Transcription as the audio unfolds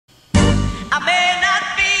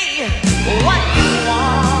what you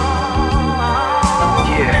want.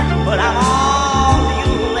 Yeah. But I'm all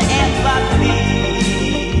you'll ever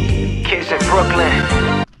need. Kids in Brooklyn.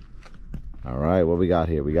 All right, what we got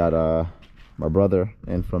here? We got my brother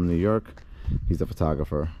in from New York. He's a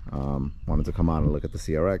photographer. Wanted to come out and look at the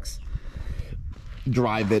CRX,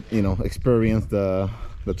 drive it, you know, experience the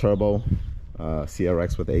turbo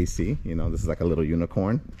CRX with AC. You know, this is like a little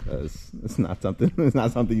unicorn. It's not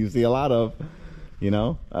something you see a lot of, you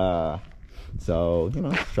know. So, you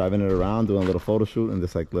know, driving it around, doing a little photo shoot in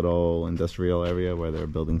this like little industrial area where they're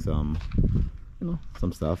building some, you know,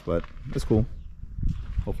 some stuff. But it's cool.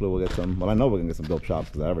 Hopefully we'll get some. Well, I know we're gonna get some dope shots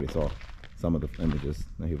because I already saw some of the images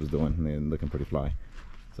that he was doing, and they're looking pretty fly.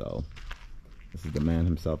 So this is the man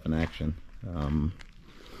himself in action. On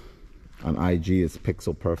IG it's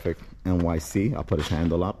Pixel Perfect NYC. I'll put his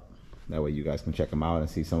handle up, that way you guys can check him out and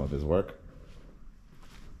see some of his work.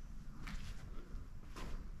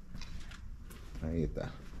 Ahí está.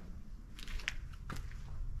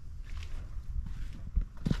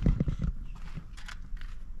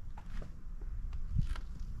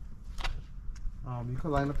 You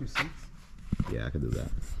could line up your seats. Yeah, I could do that.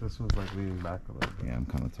 This one's like leaning back a little bit. Yeah, I'm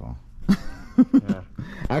kind of tall. Yeah.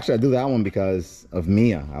 Actually, I do that one because of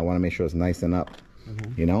Mia. I want to make sure it's nice and up,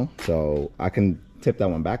 you know? So I can tip that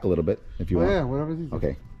one back a little bit if you want. Yeah, whatever's easy.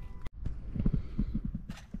 Okay.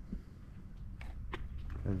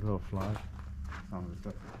 There's a little fly.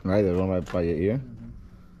 Right, there's one right by your ear.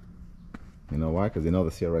 You know why? Because they know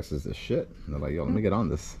the CRX is the shit. And they're like, yo, let me get on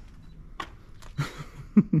this.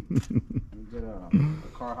 You get a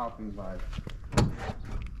car hopping vibe.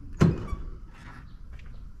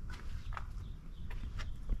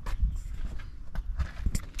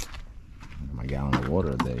 My gallon of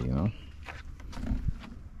water a day, you know.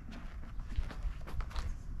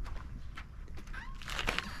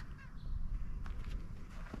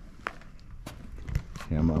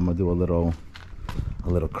 Yeah, I'm gonna do a little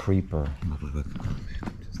creeper. Look, oh man,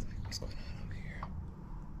 I'm just like, what's going on over here?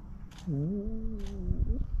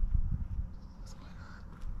 Ooh. What's going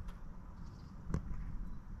on?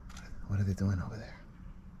 What are they doing over there?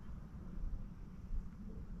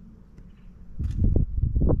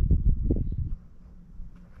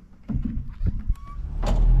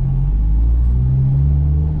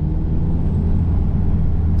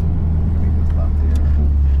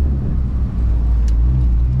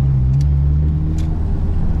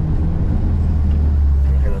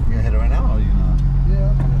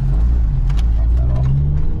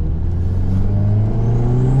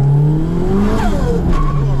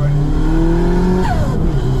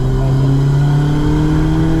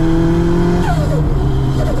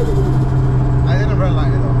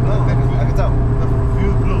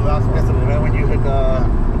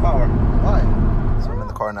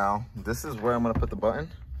 This is where I'm gonna put the button,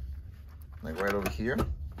 like right over here,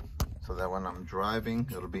 so that when I'm driving,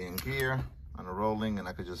 it'll be in gear, on a rolling, and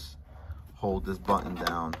I could just hold this button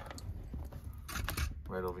down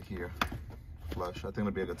right over here, flush. I think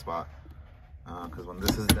it'll be a good spot, because when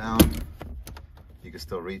this is down, you can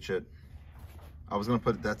still reach it. I was gonna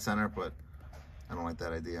put it dead center, but I don't like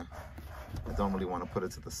that idea. I don't really want to put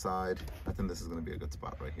it to the side. I think this is gonna be a good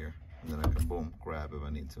spot right here, and then I can boom, grab if I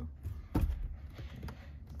need to.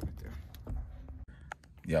 Right there.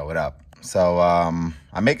 Yo, what up? So I'm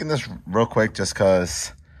making this real quick just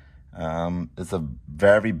because it's a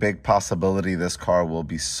very big possibility this car will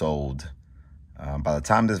be sold by the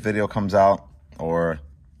time this video comes out, or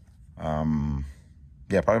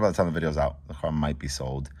yeah, probably by the time the video's out, the car might be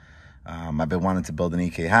sold. I've been wanting to build an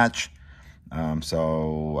EK hatch,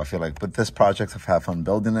 so I feel like with this project I've had fun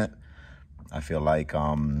building it. I feel like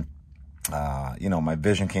you know, my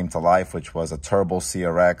vision came to life, which was a turbo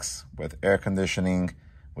CRX with air conditioning,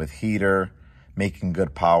 with heater, making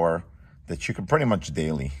good power that you could pretty much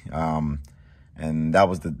daily. And that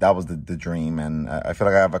was the dream, and I feel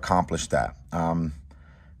like I've accomplished that.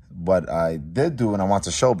 What I did do, and I want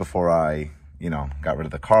to show before I, you know, got rid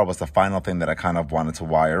of the car, was the final thing that I kind of wanted to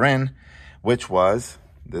wire in, which was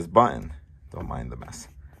this button. Don't mind the mess.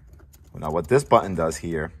 Now, what this button does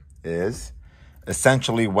here is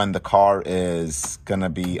essentially when the car is gonna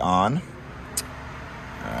be on,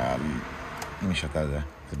 let me shut that there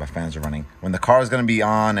because my fans are running. When the car is gonna be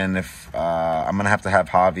on, and if I'm gonna have to have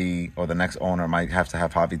Javi, or the next owner might have to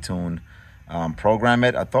have Javi Tune program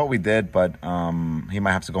it. I thought we did, but he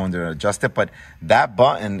might have to go in there and adjust it. But that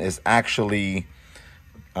button is actually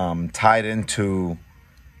tied into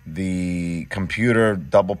the computer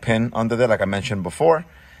double pin under there, like I mentioned before.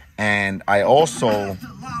 And I also,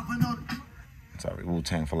 sorry,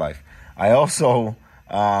 Wu-Tang for life. I also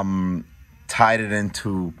tied it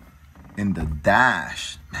into In the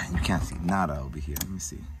dash, man, you can't see nada over here. Let me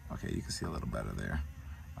see. Okay, you can see a little better there.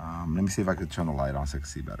 Let me see if I could turn the light on so I can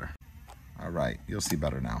see better. All right, you'll see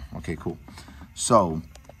better now. Okay, cool. So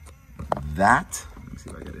that, let me see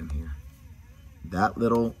if I get in here. That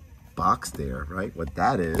little box there, right? What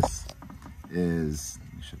that is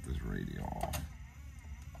let me shut this radio off.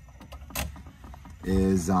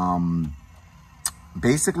 Is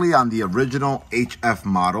basically on the original HF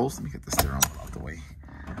models. Let me get the steering wheel out the way.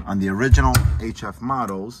 On the original HF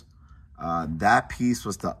models, that piece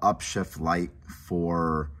was the upshift light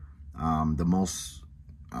for the most,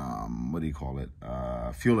 what do you call it?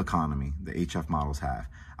 Fuel economy the HF models have.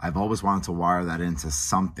 I've always wanted to wire that into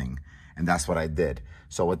something, and that's what I did.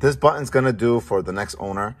 So what this button's gonna do for the next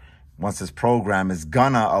owner, once this program is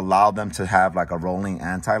gonna allow them to have like a rolling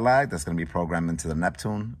anti-lag that's gonna be programmed into the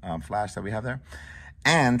Neptune flash that we have there.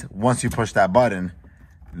 And once you push that button,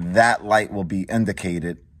 that light will be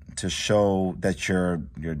indicated to show that you're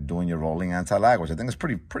doing your rolling anti-lag, which I think is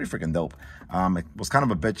pretty freaking dope. It was kind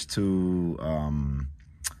of a bitch to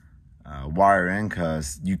wire in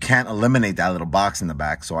because you can't eliminate that little box in the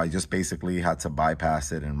back. So I just basically had to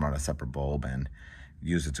bypass it and run a separate bulb and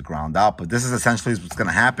use it to ground out. But this is essentially what's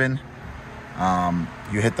gonna happen.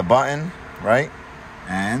 You hit the button, right?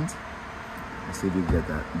 And let's see if you can get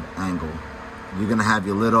that angle. You're gonna have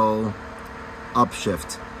your little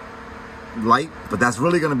upshift light, but that's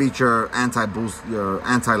really gonna be your anti-boost, your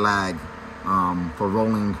anti-lag for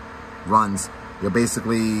rolling runs. You're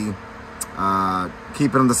basically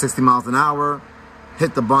keep it under 60 miles an hour,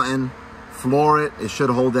 hit the button, floor it. It should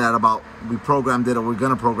hold it at about, we programmed it, or we're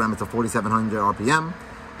gonna program it to 4,700 RPM.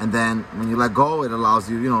 And then when you let go, it allows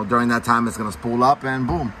you, during that time, it's gonna spool up and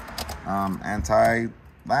boom,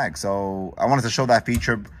 anti-lag. So I wanted to show that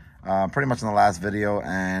feature pretty much in the last video,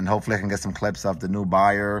 and hopefully I can get some clips of the new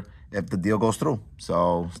buyer if the deal goes through.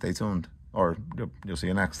 So stay tuned, or you'll see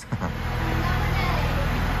you next. There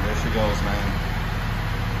she goes, man.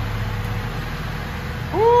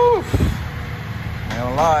 Woo! Ain't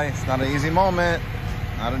gonna lie, it's not an easy moment.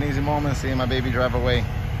 Not an easy moment seeing my baby drive away.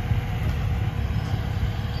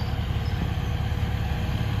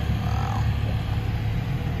 Wow.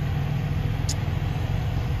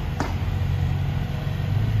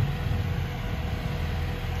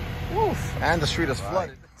 Woof. And the street is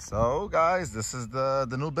flooded. So guys, this is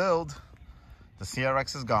the new build. The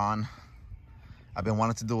CRX is gone. I've been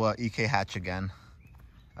wanting to do a EK hatch again.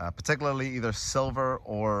 Particularly either silver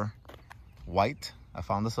or white. I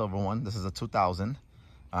found the silver one. This is a 2000.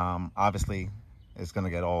 Obviously, it's gonna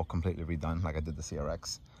get all completely redone like I did the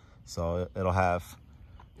CRX. So it'll have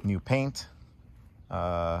new paint,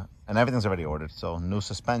 and everything's already ordered. So new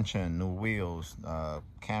suspension, new wheels,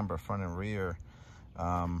 camber front and rear,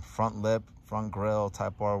 front lip, front grille,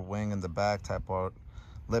 Type R wing in the back, Type R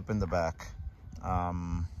lip in the back.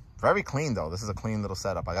 Very clean though. This is a clean little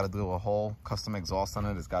setup. I got to do a whole custom exhaust on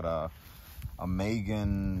it. It's got a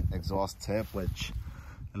Megan exhaust tip, which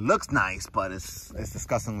it looks nice, but it's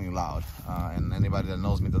disgustingly loud. And anybody that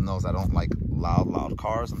knows me knows I don't like loud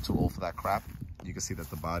cars. I'm too old for that crap. You can see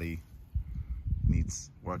that the body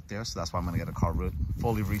needs work there, so that's why I'm gonna get a car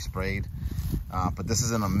fully resprayed. But this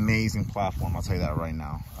is an amazing platform, I'll tell you that right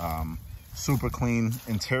now. Super clean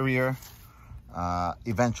interior.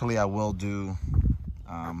 Eventually I will do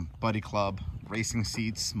Buddy Club racing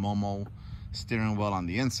seats, Momo steering wheel on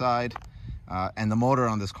the inside, and the motor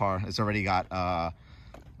on this car, it's already got a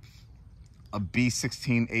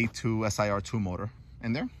B16A2 SIR2 motor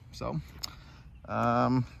in there. So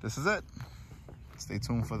this is it. Stay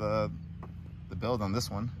tuned for the build on this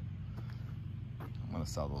one. I'm gonna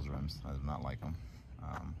sell those rims. I do not like them,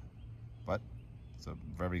 but it's a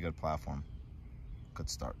very good platform. Good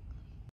start.